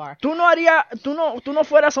strip bar. ¿Tú no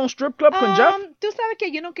fueras a un strip club con Jeff? Tú sabes que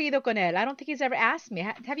yo nunca he ido con él. I don't think he's ever asked me.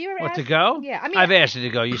 Have you ever asked to go? Yeah. I mean, I've asked you to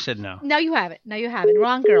go. You said no. No, you haven't.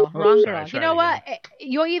 Wrong girl. Wrong girl. Sorry, you know what?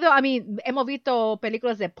 Yo he ido, I mean, hemos visto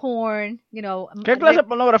películas de porn, you know. ¿Qué clase de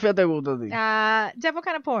pornografía te gusta a ti? Jeff, what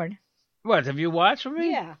kind of porn? What, have you watched with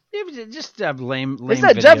me? Yeah. Just lame It's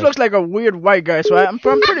that videos. Jeff looks like a weird white guy, so I'm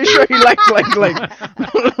pretty sure he likes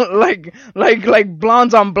like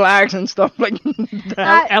blondes on blacks and stuff like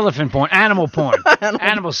that. Elephant porn, animal porn,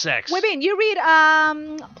 animal sex. Wait a minute, you read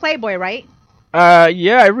Playboy, right?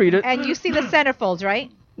 Yeah, I read it. And you see the centerfolds,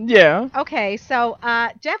 right? Yeah. Okay, so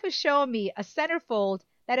Jeff is showing me a centerfold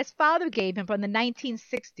that his father gave him from the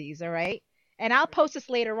 1960s, all right? And I'll post this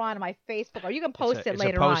later on my Facebook, or you can post it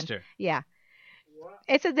later on. Yeah.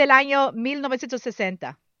 It's del año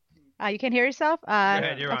 1960. You can hear yourself? Go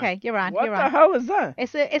ahead, you're on. Okay, you're on. What the hell is that?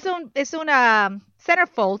 Es un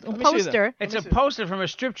centerfold, un poster. It's a poster from a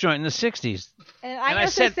strip joint in the 60s. And I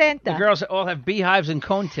said the girls all have beehives and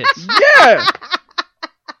cone tits. Yeah.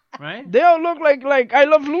 Right? They all look like I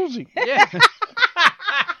Love Lucy. Yeah.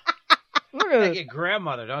 Look at like your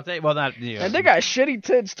grandmother, don't they? Well, not you. And they got shitty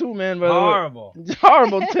tits too, man. By Horrible.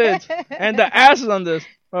 Horrible tits. And the asses on this.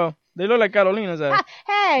 Oh, they look like Carolina's ass.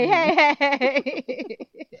 Hey.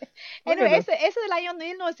 Anyway, ese del año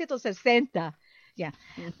 1960. Yeah.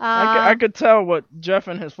 I could tell what Jeff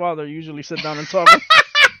and his father usually sit down and talk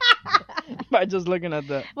by just looking at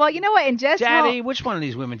that. Well, you know what? In Jeff's Daddy, which one of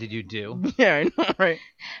these women did you do? Yeah, I know, right?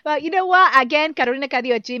 Well, you know what? Again,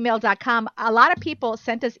 carolinacadillo@gmail.com. A lot of people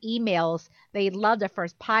sent us emails. They loved our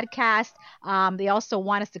first podcast. They also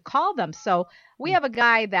want us to call them. So we have a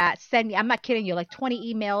guy that sent me, I'm not kidding you, like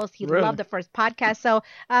 20 emails. He loved the first podcast. So,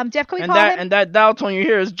 Jeff, can we call him? And that dial tone you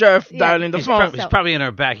hear is Jeff dialing the phone. He's probably in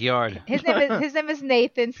our backyard. His name is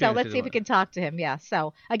Nathan. So let's see if we can talk to him. Yeah.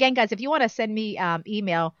 So again, guys, if you want to send me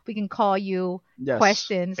email, we can call you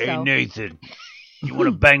questions. Hey, Nathan. You want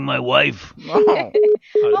to bang my wife?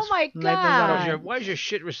 Oh my God. Why is your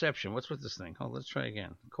shit reception? What's with this thing? Hold, let's try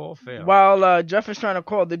again. Call failed. While Jeff is trying to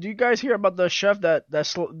call, did you guys hear about the chef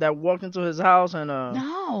that walked into his house and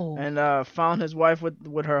no, and found his wife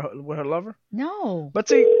with her lover? No. But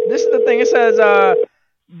see, this is the thing. It says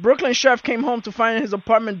Brooklyn chef came home to find his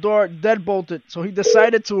apartment door dead bolted, so he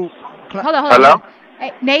decided to. Hold on. Hello?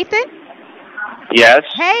 Hey, Nathan? Yes.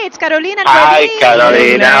 Hey, it's Carolina. Hi,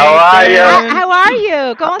 Carolina. How are you? How are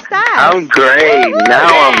you? ¿Cómo estás? I'm great. Now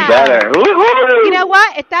I'm better. You know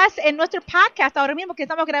what? Estás en nuestro podcast ahora mismo que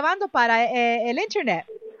estamos grabando para el internet.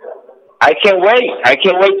 I can't wait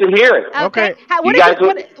to hear it. Okay.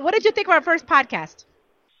 What did you think of our first podcast?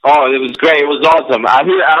 Oh, it was great. It was awesome. I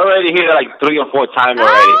already hear it like 3 or 4 times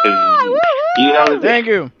already. You know, thank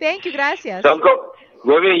you. Thank you, gracias. So go,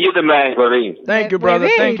 Webin, you the man, Webin. Thank you, brother.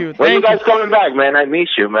 Thank you. When you guys coming back, man? I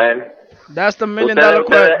miss you, man. That's the $1 million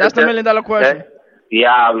question. That's the $1 million question.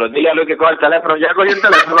 Diablo, dígale que coge el teléfono. ¿Ya cogió el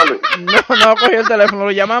teléfono, Luis? No cogí el teléfono.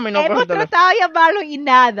 Lo llamamos y no cogió el teléfono. Hemos tratado de llamarlo y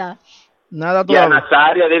nada. Nada todavía. Y a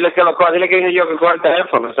Nazario, dile que lo coja. Dile que dije yo que coja el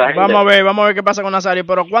teléfono. Vamos a ver qué pasa con Nazario.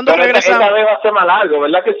 Pero ¿cuándo regresamos? Esta vez va a ser más largo,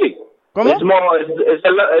 ¿verdad que sí? ¿Cómo? It's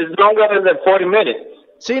longer than 40 minutes.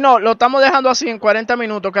 Sí, no, lo estamos dejando así en 40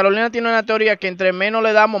 minutos. Carolina tiene una teoría que entre menos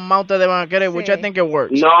le damos, más ustedes van a querer, which I think it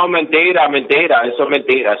works. No, mentira. Eso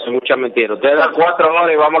es mucha mentera. Ustedes dan 4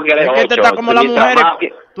 horas y vamos a querer 8. Tú estás como las mujeres,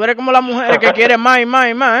 tú eres como las mujeres que quieren más y más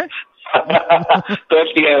y más, ¿eh? Todo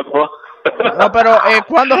el tiempo. No, pero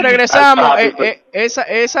cuando regresamos,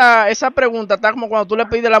 esa pregunta está como cuando tú le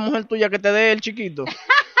pides a la mujer tuya que te dé el chiquito.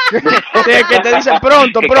 que te dice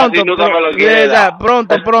pronto. Nathan,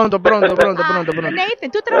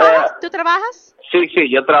 ¿tú trabajas? Sí,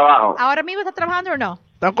 yo trabajo. ¿Ahora mismo estás trabajando o no?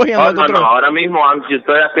 ¿Están cogiendo no, ahora mismo yo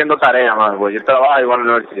estoy haciendo tareas, más, pues yo trabajo igual en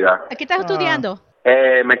la universidad. ¿Qué estás estudiando?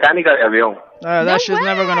 Mecánica de avión. That shit's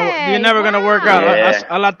never gonna work out. Yeah.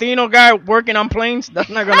 A Latino guy working on planes, that's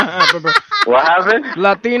not gonna happen, bro. What happened?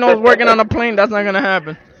 Latinos working on a plane, that's not gonna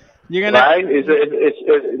happen. You're gonna, right?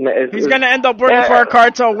 He's gonna end up working for a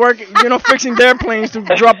cartel, fixing their planes to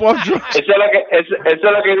drop off drugs. Eso es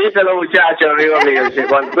lo que dicen los muchachos, amigo mío.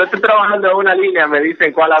 Cuando tú estás trabajando en una línea, me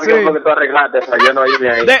dicen cuál avión fue que tú arreglaste. O sea, yo no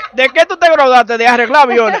irme ahí. ¿De qué tú te graduaste? De arreglar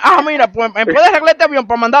aviones. Mira, pues puedes arreglar este avión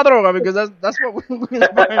para mandar droga, because that's what we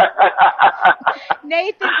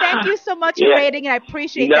Nathan, thank you so much for rating, and I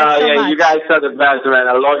appreciate that so much. You guys are the best, man.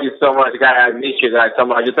 I love you so much, guys. I miss you guys so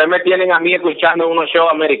much. Ustedes me tienen a mí escuchando unos shows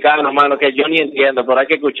americanos, mano, que yo ni entiendo, pero hay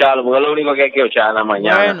que escucharlo, porque es lo único que hay que escuchar en la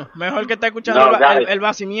mañana. Bueno, mejor que esté escuchando el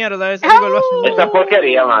vasimierda ese. Esa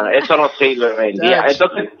porquería, mano, eso no sirve, man.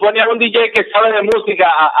 Entonces ponía un DJ que sabe de música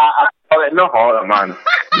no joda, mano.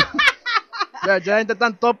 Ya gente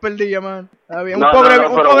tan top el día, man. Un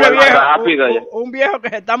viejo que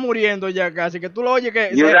se está muriendo ya casi, que tú lo oyes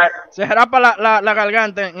que se rapa la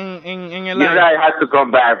garganta en el aire. You guys have to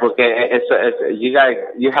come back, porque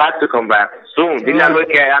you have to come back soon. Dile a Luis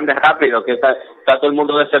que ande rápido, que está todo el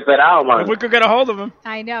mundo desesperado, man. If we could get a hold of him.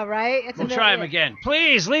 I know, right? We'll try him again.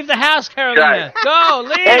 Please, leave the house, Carolina. Go,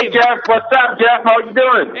 leave. Hey, Jeff, what's up, Jeff? How you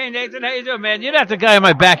doing? Hey, Nathan, how you doing, man? You're not the guy in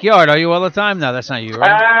my backyard, are you, all the time? No, that's not you,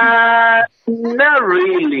 right? Not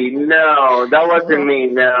really, no. That wasn't me,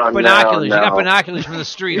 no. Binoculars. No. You got binoculars from the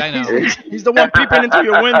street, I know. He's the one peeping into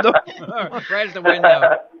your window. Right at the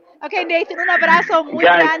window. Okay, Nathan, un abrazo muy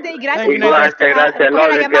grande y gracias por gracias.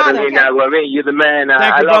 Love you, Carolina. You're the man.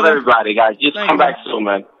 I love everybody, guys. Just come back soon,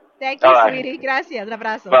 man. Thank you, sweetie. Gracias. Un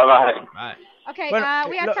abrazo. Bye. Okay,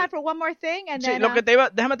 we have time for one more thing, and then... Sí, lo que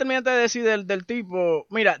déjame terminar de decir del tipo.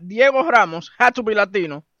 Mira, Diego Ramos had to be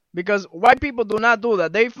Latino, because white people do not do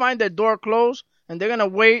that. They find their door closed, and they're going to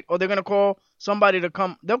wait, or they're going to call somebody to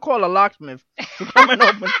come. They'll call a locksmith to come and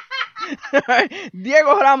open.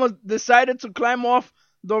 Diego Ramos decided to climb off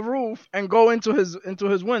the roof and go into his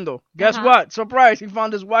window. Guess what? Surprise! He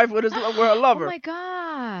found his wife with her lover. Oh my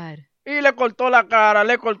God! Y le cortó la cara,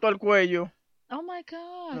 le cortó el cuello. Oh my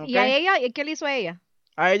God! Okay. ¿Y a ella? ¿Y qué le hizo a ella?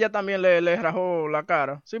 A ella también le rajó la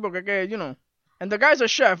cara. Sí, porque que, and the guy's a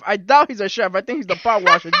chef. I doubt he's a chef. I think he's the pot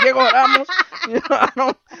washer. Diego Ramos.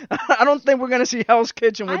 I don't think we're gonna see Hell's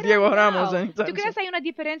Kitchen with Diego Ramos. ¿Tú crees que hay una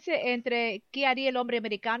diferencia entre qué haría el hombre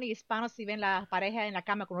americano y hispano si ven la pareja en la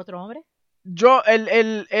cama con otro hombre?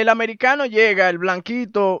 El americano llega, el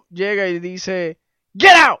blanquito llega y dice,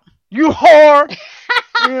 "Get out, you whore."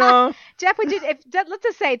 Jeff, let's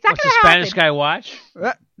just say it's not going to happen. What's the Spanish guy watch?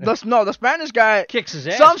 The Spanish guy kicks his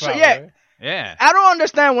ass. Yeah. I don't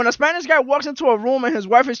understand when a Spanish guy walks into a room and his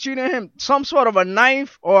wife is cheating on him, some sort of a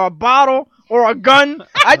knife or a bottle or a gun.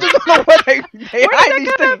 I just don't know where they hide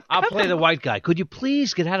these things. I'll play the white guy. Could you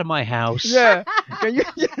please get out of my house? Yeah.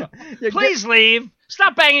 Please leave.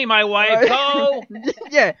 Stop banging my wife. Go.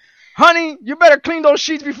 Yeah. Honey, you better clean those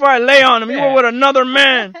sheets before I lay on them. You were with another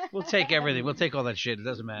man. We'll take everything. We'll take all that shit. It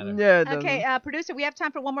doesn't matter. Yeah. Okay, producer, we have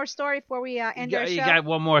time for one more story before we end our show. You got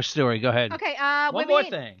one more story. Go ahead. Okay. One more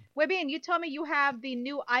thing. Webin, you told me you have the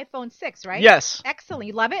new iPhone 6, right? Yes. Excellent.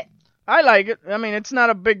 You love it? I like it. I mean, it's not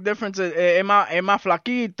a big difference. Es más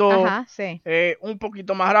flaquito. Ajá, sí. Un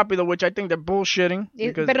poquito más rápido, which I think they're bullshitting.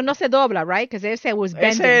 Pero no se dobla, right? Because they say it was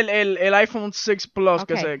bending. Es el iPhone 6 Plus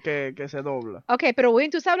Okay. que se dobla. Ok, pero Win,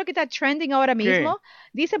 ¿tú sabes lo que está trending ahora mismo?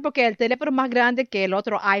 Dicen porque el teléfono es más grande que el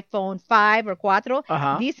otro iPhone 5 o 4.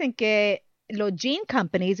 Ajá. Dicen que los jean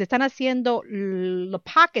companies están haciendo los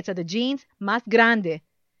pockets of the jeans más grandes.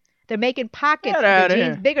 They're making pockets of the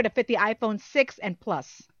jeans bigger to fit the iPhone 6 and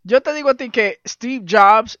Plus. Yo te digo a ti que Steve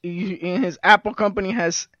Jobs in his Apple company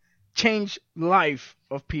has changed life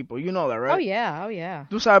of people. You know that, right? Oh, yeah.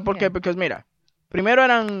 ¿Tú sabes por qué? Porque mira, primero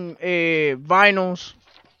eran vinyls,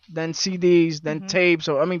 then CDs, then tapes,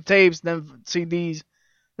 tapes, then CDs.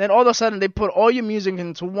 Then all of a sudden they put all your music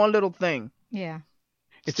into one little thing. Yeah.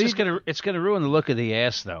 It's gonna ruin the look of the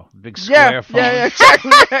ass though. Big square phone. Yeah,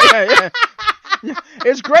 exactly. yeah.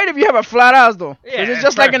 It's great if you have a flat ass though. Yeah, it's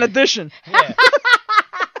just like an addition. Yeah.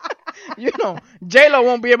 You know, J-Lo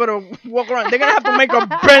won't be able to walk around. They're gonna have to make a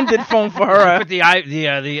branded phone for her. Put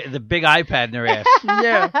the big iPad in her ass.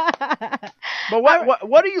 Yeah. But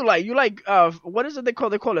what do you like? You like what is it they call?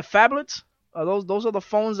 They call it phablets. Those are the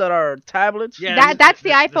phones that are tablets. Yeah, that's the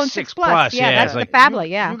iPhone 6 Plus. Yeah, that's the phablet.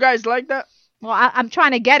 Yeah. You guys like that? Well, I'm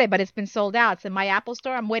trying to get it, but it's been sold out. It's in my Apple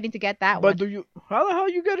store. I'm waiting to get that one. But how the hell are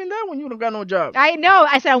you getting that when you don't got no job? I know.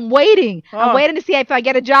 I said I'm waiting. I'm waiting to see if I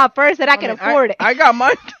get a job first that I can afford it. I got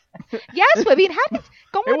mine. Yes, Webin.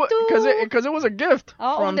 Because it was a gift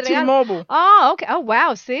from T-Mobile. Oh, okay. Oh,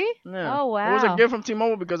 wow. See? Yeah. Oh, wow. It was a gift from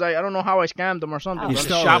T-Mobile because I don't know how I scammed them or something. The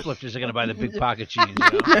shoplifters are going to buy the big pocket jeans.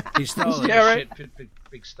 You know? He stole it. Yeah, right.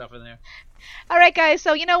 Big stuff in there. All right, guys.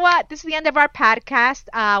 So you know what? This is the end of our podcast.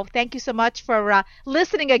 Thank you so much for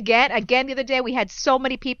listening again. Again, the other day we had so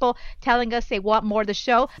many people telling us they want more of the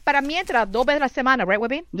show. Para mientras, 2 veces a la semana, right,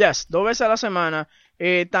 Webin? Yes, 2 veces a la semana.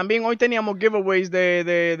 También hoy teníamos giveaways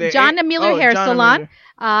de John Amelia Hair Salon.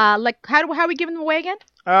 Like how are we giving them away again?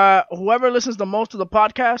 Whoever listens the most to the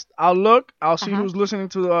podcast, I'll see who's listening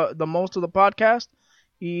to the most to the podcast.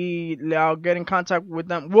 I'll get in contact with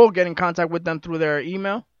them. We'll get in contact with them through their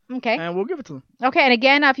email. Okay. And we'll give it to them. Okay, and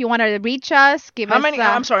again, if you want to reach us, give us...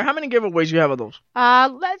 I'm sorry, how many giveaways do you have of those?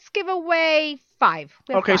 Let's give away 5.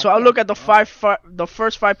 Okay, so I'll look at the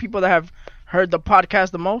first 5 people that have heard the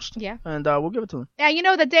podcast the most. Yeah. And we'll give it to them. Yeah, you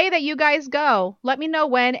know, the day that you guys go, let me know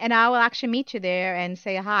when, and I will actually meet you there and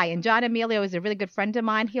say hi. And John Emilio is a really good friend of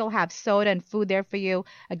mine. He'll have soda and food there for you.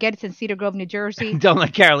 Again, it's in Cedar Grove, New Jersey. Don't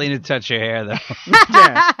let Carolina touch your hair, though.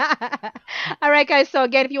 All right, guys. So,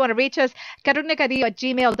 again, if you want to reach us,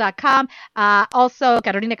 carolinacadillo@gmail.com. Also,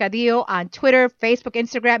 Carolina Cadillo on Twitter, Facebook,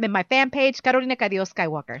 Instagram, and my fan page, Carolina Cadillo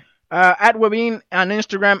Skywalker. At Webin on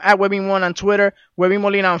Instagram, at Webin1 on Twitter, Webin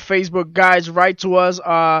Molina on Facebook. Guys, write to us.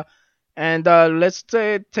 And let's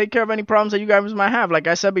take care of any problems that you guys might have. Like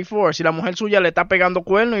I said before, si la mujer suya le está pegando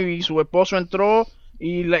cuerno y su esposo entró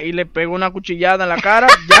y le pegó una cuchillada en la cara,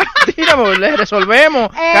 ya, dígame, le resolvemos.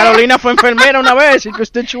 Carolina fue enfermera una vez. She could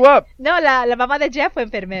stitch you up. No, la mamá de Jeff fue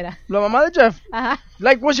enfermera. La mamá de Jeff? Ajá.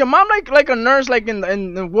 Like, was your mom like a nurse like in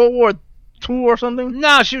World War II or something?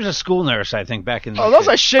 No, she was a school nurse, I think, back in the those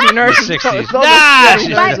are shitty nurses. 60s. No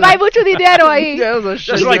hay mucho dinero ahí. Yeah, those are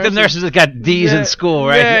shitty Just like the nurses. nurses that got D's in school,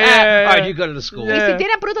 right? Yeah. All right, you go to the school. Y si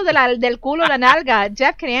tienen productos del culo la nalga,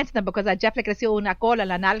 Jeff can answer them because a Jeff le creció una cola en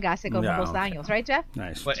la nalga hace como 2 años, right, Jeff?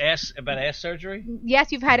 Nice. What, about ass surgery?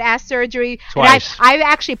 Yes, you've had ass surgery. Twice. I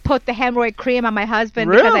actually put the hemorrhoid cream on my husband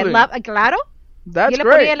Really? because I love, claro. That's Yo le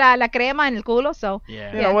great. ponía la crema en el culo, so.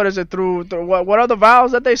 Yeah. You know, what is it? Through what are the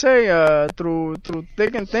vowels that they say? Through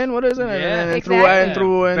thick and thin. What is it? Yeah, exactly.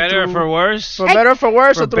 Through better for worse. For better for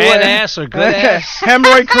worse, For or through bad ass or good ass.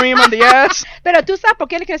 Hemorrhoid cream on the ass. Pero tú sabes por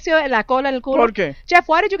qué le creció la cola en el culo? ¿Por qué? Jeff,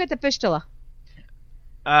 why did you get the fistula?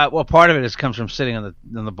 Well, part of it comes from sitting on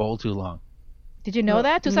the bowl too long. Did you know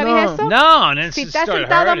that? ¿Tú sabías eso? No, and then Si it estás started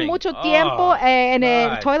sentado hurting. mucho tiempo en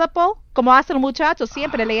el toilet bowl, como hacen los muchachos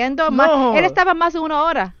siempre leyendo, él estaba más de 1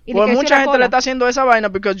 hora. Y Pues le creció mucha la gente cola. le está haciendo esa vaina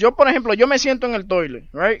porque yo, por ejemplo, yo me siento en el toilet,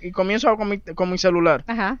 right? Y comienzo con mi celular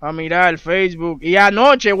Ajá. a mirar el Facebook. Y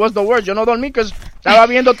anoche was the worst. Yo no dormí porque estaba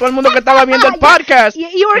viendo todo el mundo que estaba viendo el podcast.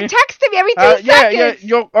 You were texting me every 2 seconds.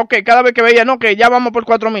 Yo, cada vez que veía, no, que ya vamos por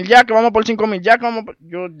 4,000, ya que vamos por 5,000, ya que vamos por...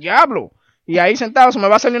 Yo, diablo. Y ahí sentado se me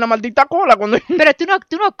va a salir una maldita cola cuando... Pero tú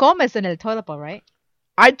no comes en el toilet bowl, right?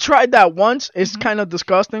 I tried that once. It's kind of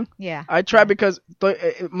disgusting. Yeah. I tried because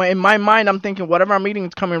in my mind I'm thinking whatever I'm eating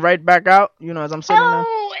is coming right back out. You know, as I'm sitting there.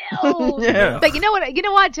 Yeah. But you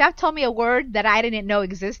know what? Jeff told me a word that I didn't know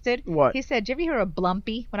existed. What? He said, "Did you ever hear of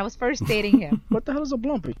blumpy?" When I was first dating him. What the hell is a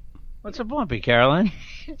blumpy? What's a blumpy, Caroline?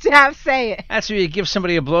 Jeff, say it. That's where you give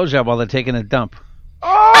somebody a blowjob while they're taking a dump.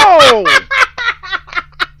 Oh!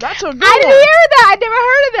 That's a good I didn't one. hear that. I never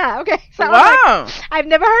heard of that. Okay. So Wow. I've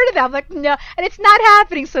never heard of that. I'm like, no. And it's not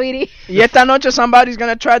happening, sweetie. Y esta noche somebody's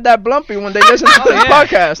going to try that Blumpy when they listen to this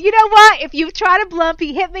podcast. You know what? If you try to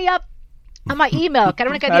Blumpy, hit me up on my email,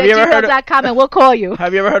 carolinacadillo@gmail.com, and we'll call you.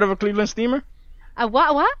 Have you ever heard of a Cleveland steamer? A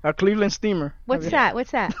what? A Cleveland steamer. What's that?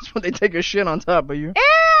 What's that? That's when they take a shit on top of you. Ew!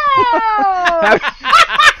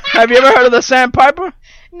 Have you ever heard of the sandpiper?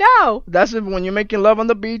 No. That's when you're making love on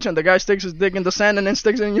the beach and the guy sticks his dick in the sand and then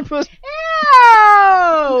sticks it in your pussy.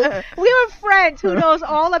 Ew! We were friends who knows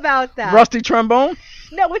all about that. Rusty trombone?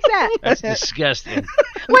 No, what's that? That's disgusting.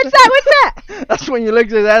 What's that? That's when you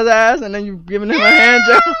lick his ass and then you giving him a hand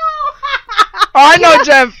job. Oh, I know,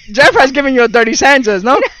 Jeff. Jeff has given you a dirty Sanchez,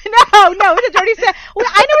 no? No, it's a dirty Sanchez. Well,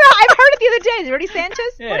 I know. I've heard it the other day. Dirty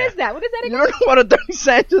Sanchez? Yeah. What is that? What is that again? You don't know what a dirty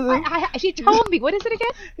Sanchez is? She told me. What is it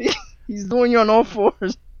again? He's doing you on all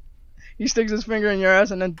fours. He sticks his finger in your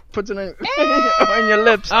ass and then puts it in your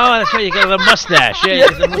lips. Oh, that's right. You got the mustache. Yeah,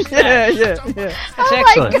 the mustache. Yeah. That's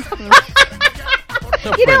excellent.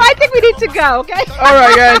 You know, I think we need to go, okay? All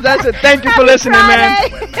right, guys. That's it. Thank you for listening, man.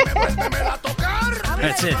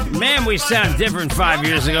 That's it. Man, we sound different 5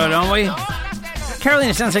 years ago, don't we?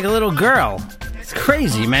 Carolina sounds like a little girl. It's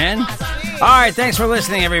crazy, man. All right, thanks for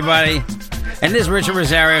listening, everybody. And this is Richard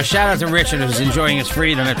Rosario. Shout out to Richard, who's enjoying his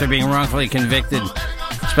freedom after being wrongfully convicted.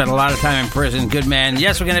 Spent a lot of time in prison. Good man.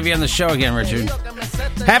 Yes, we're going to be on the show again, Richard.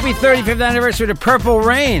 Happy 35th anniversary to Purple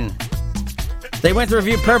Rain. They went to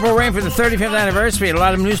review Purple Rain for the 35th anniversary. A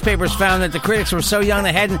lot of newspapers found that the critics were so young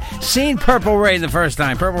they hadn't seen Purple Rain the first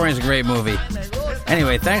time. Purple Rain's a great movie.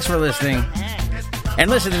 Anyway, thanks for listening. And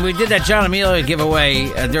listen, we did that John Emilio giveaway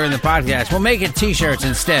during the podcast. We'll make it T-shirts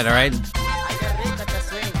instead, all right?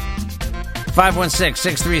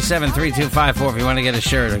 516-637-3254 if you want to get a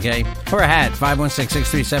shirt, okay? Or a hat.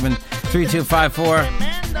 516-637-3254.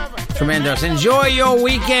 Tremendos. Enjoy your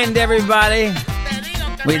weekend, everybody.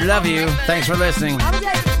 We love you. Thanks for listening.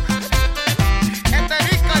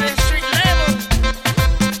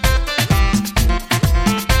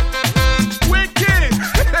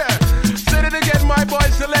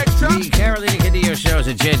 The Carolina Cadillo Show is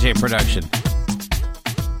a JJ production.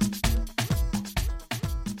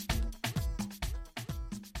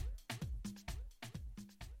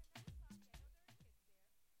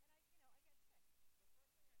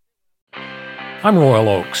 I'm Royal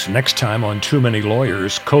Oakes. Next time on Too Many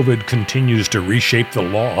Lawyers, COVID continues to reshape the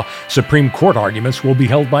law. Supreme Court arguments will be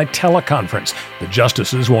held by teleconference. The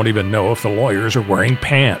justices won't even know if the lawyers are wearing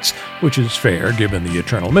pants, which is fair given the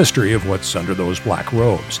eternal mystery of what's under those black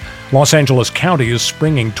robes. Los Angeles County is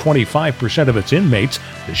springing 25% of its inmates.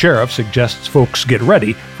 The sheriff suggests folks get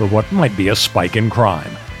ready for what might be a spike in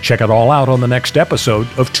crime. Check it all out on the next episode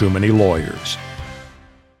of Too Many Lawyers.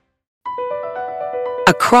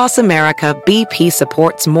 Across America, BP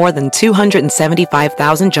supports more than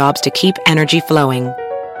 275,000 jobs to keep energy flowing.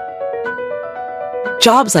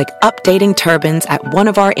 Jobs like updating turbines at one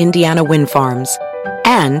of our Indiana wind farms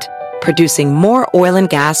and producing more oil and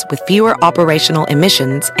gas with fewer operational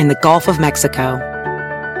emissions in the Gulf of Mexico.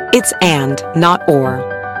 It's and, not or.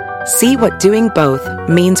 See what doing both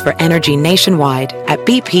means for energy nationwide at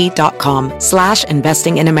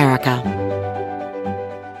bp.com/investing in America.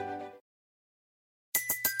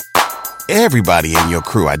 Everybody in your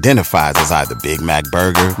crew identifies as either Big Mac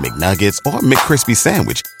Burger, McNuggets, or McCrispy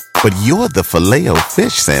Sandwich. But you're the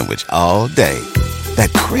Filet-O-Fish Sandwich all day.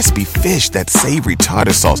 That crispy fish, that savory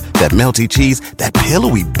tartar sauce, that melty cheese, that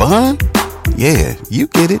pillowy bun. Yeah, you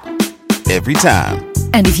get it. Every time.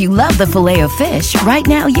 And if you love the Filet-O-Fish, right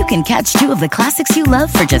now you can catch two of the classics you love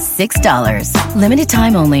for just $6. Limited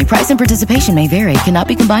time only. Price and participation may vary. Cannot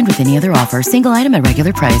be combined with any other offer. Single item at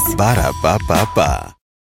regular price. Ba-da-ba-ba-ba.